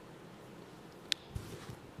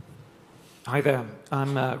 Hi there.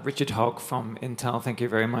 I'm Richard Hogg from Intel. Thank you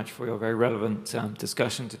very much for your very relevant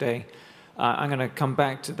discussion today. I'm going to come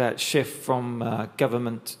back to that shift from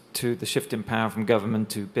government to the shift in power from government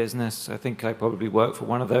to business. I think I probably work for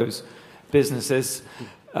one of those businesses.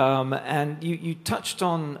 And you touched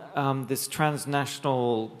on this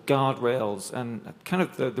transnational guardrails and kind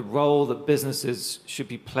of the role that businesses should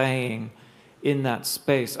be playing in that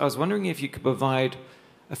space. I was wondering if you could provide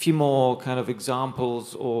a few more kind of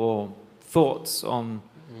examples or thoughts on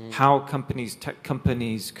how tech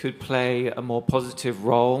companies could play a more positive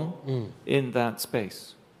role in that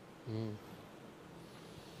space.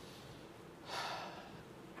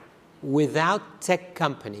 Without tech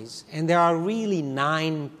companies, and there are really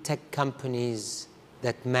 9 tech companies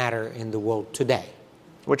that matter in the world today.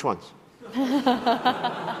 Which ones?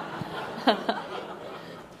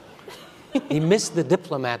 He missed the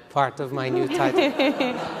diplomat part of my new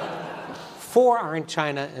title. 4 are in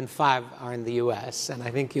China and 5 are in the US, and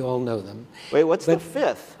I think you all know them. Wait, what's the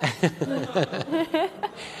 5th?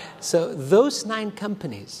 So those 9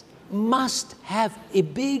 companies must have a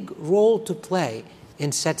big role to play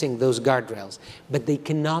in setting those guardrails, but they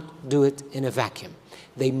cannot do it in a vacuum.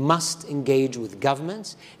 They must engage with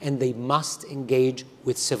governments, and they must engage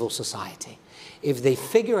with civil society. If they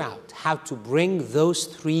figure out how to bring those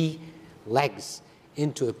 3 legs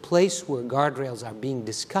into a place where guardrails are being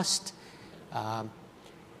discussed,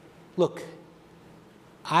 look,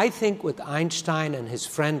 I think what Einstein and his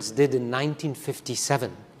friends did in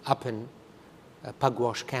 1957 up in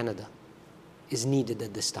Pugwash, Canada, is needed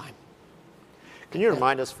at this time. Can you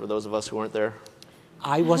remind us, for those of us who weren't there?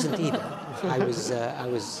 I wasn't either. I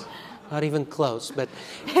was not even close. But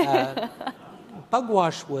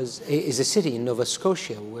Pugwash is a city in Nova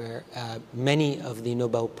Scotia where many of the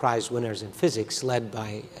Nobel Prize winners in physics, led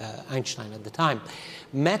by Einstein at the time,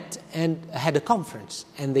 met and had a conference.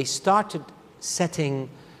 And they started setting,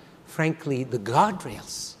 frankly, the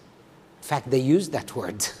guardrails. In fact, they used that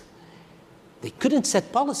word. They couldn't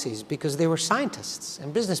set policies because they were scientists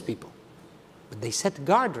and business people. But they set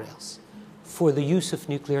guardrails for the use of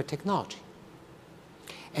nuclear technology.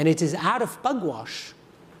 And it is out of Pugwash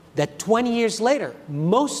that 20 years later,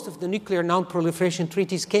 most of the nuclear non-proliferation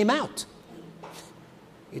treaties came out.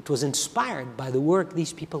 It was inspired by the work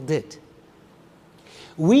these people did.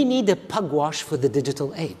 We need a Pugwash for the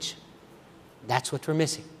digital age. That's what we're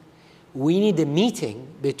missing. We need a meeting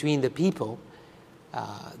between the people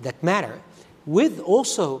that matter, with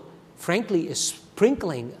also, frankly, a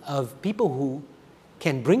sprinkling of people who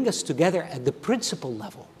can bring us together at the principle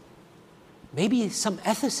level. Maybe some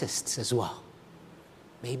ethicists as well.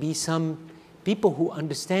 Maybe some people who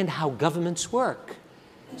understand how governments work,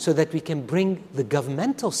 so that we can bring the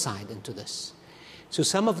governmental side into this. So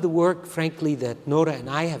some of the work, frankly, that Nora and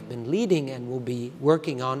I have been leading and will be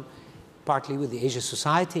working on, partly with the Asia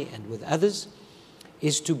Society and with others,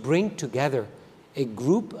 is to bring together a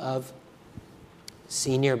group of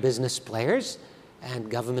senior business players and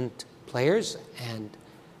government players and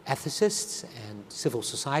ethicists and civil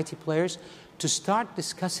society players to start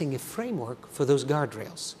discussing a framework for those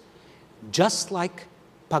guardrails, just like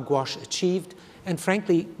Pugwash achieved, and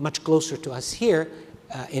frankly, much closer to us here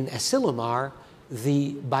in Asilomar,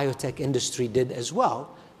 the biotech industry did as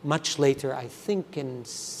well. Much later, I think in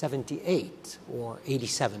 78 or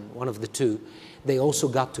 87, one of the two, they also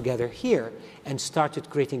got together here and started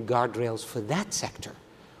creating guardrails for that sector.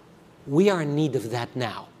 We are in need of that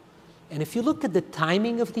now. And if you look at the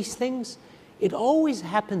timing of these things, it always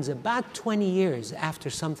happens about 20 years after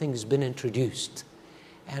something's been introduced.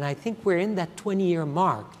 And I think we're in that 20-year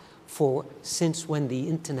mark since when the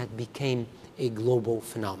internet became a global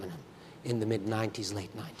phenomenon in the mid-90s,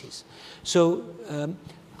 late 90s. So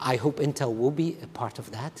I hope Intel will be a part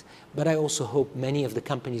of that, but I also hope many of the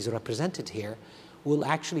companies represented here will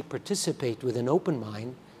actually participate with an open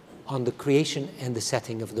mind on the creation and the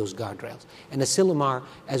setting of those guardrails. And Asilomar,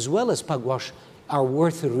 as well as Pugwash, are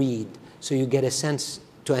worth a read, so you get a sense,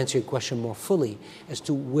 to answer your question more fully, as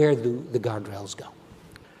to where do the guardrails go.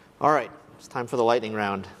 All right, it's time for the lightning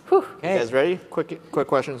round. Okay. You guys ready? Quick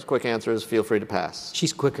questions, quick answers. Feel free to pass.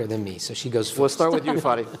 She's quicker than me, so she goes first. We'll start with you,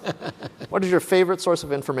 Fadi. What is your favorite source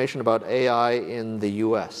of information about AI in the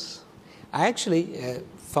U.S.? I actually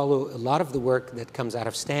follow a lot of the work that comes out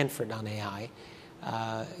of Stanford on AI.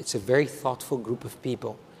 It's a very thoughtful group of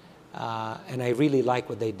people, and I really like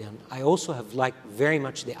what they've done. I also have liked very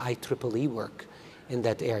much the IEEE work in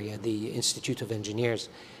that area, the Institute of Engineers.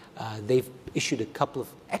 They've issued a couple of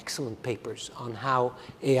excellent papers on how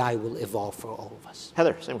AI will evolve for all of us.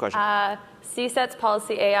 Heather, same question. CSET's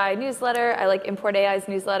Policy AI newsletter. I like Import AI's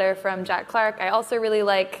newsletter from Jack Clark. I also really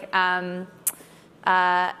like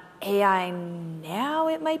AI Now,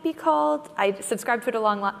 it might be called. I subscribed to it a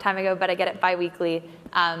long time ago, but I get it bi-weekly.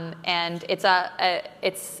 And it's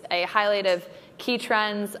a highlight of key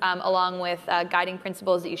trends along with guiding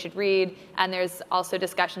principles that you should read. And there's also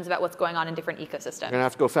discussions about what's going on in different ecosystems. You're going to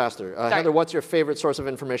have to go faster. Heather, what's your favorite source of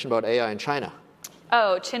information about AI in China?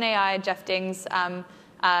 Oh, Chin AI, Jeff Ding's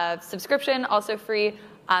subscription, also free.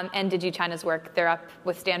 And DigiChina's work. They're up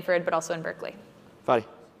with Stanford, but also in Berkeley. Fadi.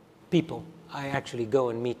 People. I actually go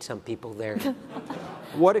and meet some people there.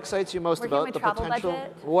 What excites you most about the potential?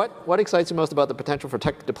 What excites you most about the potential for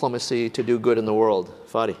tech diplomacy to do good in the world,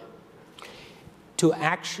 Fadi? To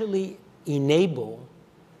actually enable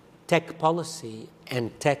tech policy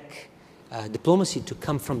and tech diplomacy to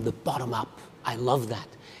come from the bottom up. I love that,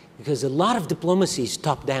 because a lot of diplomacy is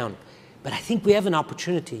top down, but I think we have an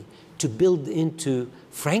opportunity to build into,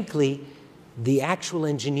 frankly, the actual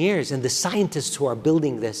engineers and the scientists who are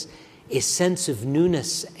building this, a sense of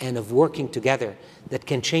newness and of working together that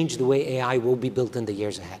can change the way AI will be built in the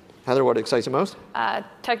years ahead. Heather, what excites you most?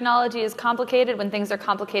 Technology is complicated. When things are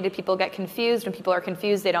complicated, people get confused. When people are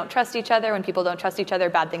confused, they don't trust each other. When people don't trust each other,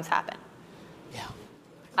 bad things happen. Yeah.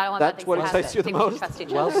 I don't want That's what excites you the most? Trust each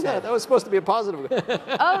Well other. said. That was supposed to be a positive.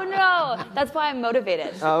 Oh, no. That's why I'm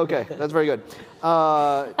motivated. Okay, that's very good.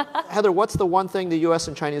 Heather, what's the one thing the U.S.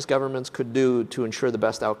 and Chinese governments could do to ensure the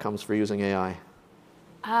best outcomes for using AI?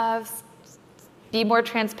 Be more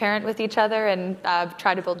transparent with each other and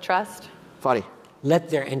try to build trust. Fadi.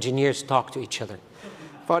 Let their engineers talk to each other.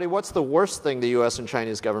 Fadi, what's the worst thing the U.S. and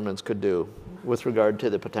Chinese governments could do with regard to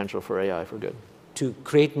the potential for AI for good? To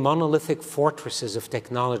create monolithic fortresses of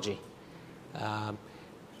technology.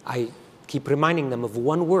 I keep reminding them of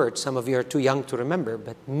one word. Some of you are too young to remember,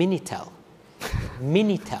 but Minitel.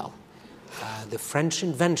 Minitel, the French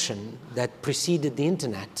invention that preceded the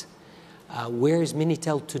internet. Where is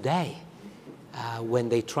Minitel today when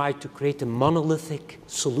they tried to create a monolithic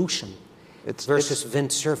solution versus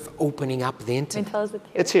Vint Cerf opening up the internet? Minitel is the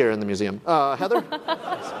It's here in the museum. Heather?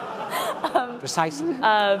 Precisely.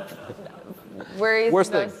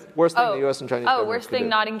 Worst thing the U.S. and Chinese governments worst could thing, do.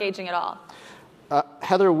 not engaging at all.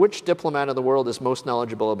 Heather, which diplomat in the world is most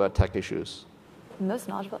knowledgeable about tech issues? Most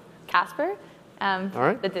knowledgeable? Casper, All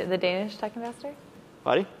right. the Danish tech investor.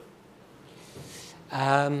 Fadi?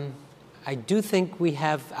 I do think we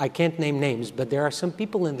have, I can't name names, but there are some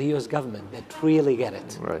people in the U.S. government that really get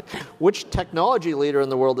it. Right. Which technology leader in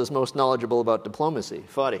the world is most knowledgeable about diplomacy?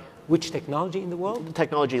 Fadi? Which technology in the world?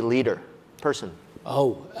 Technology leader, person.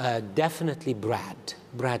 Oh, definitely Brad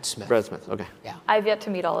Smith. Brad Smith, okay. Yeah. I've yet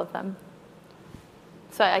to meet all of them.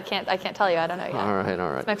 So I can't tell you. I don't know yet. All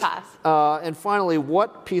right. It's my pass. And finally,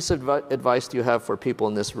 what piece of advice do you have for people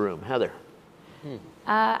in this room? Heather?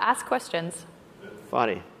 Ask questions.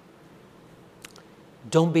 Fadi?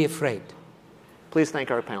 Don't be afraid. Please thank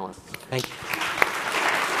our panelists. Thank you.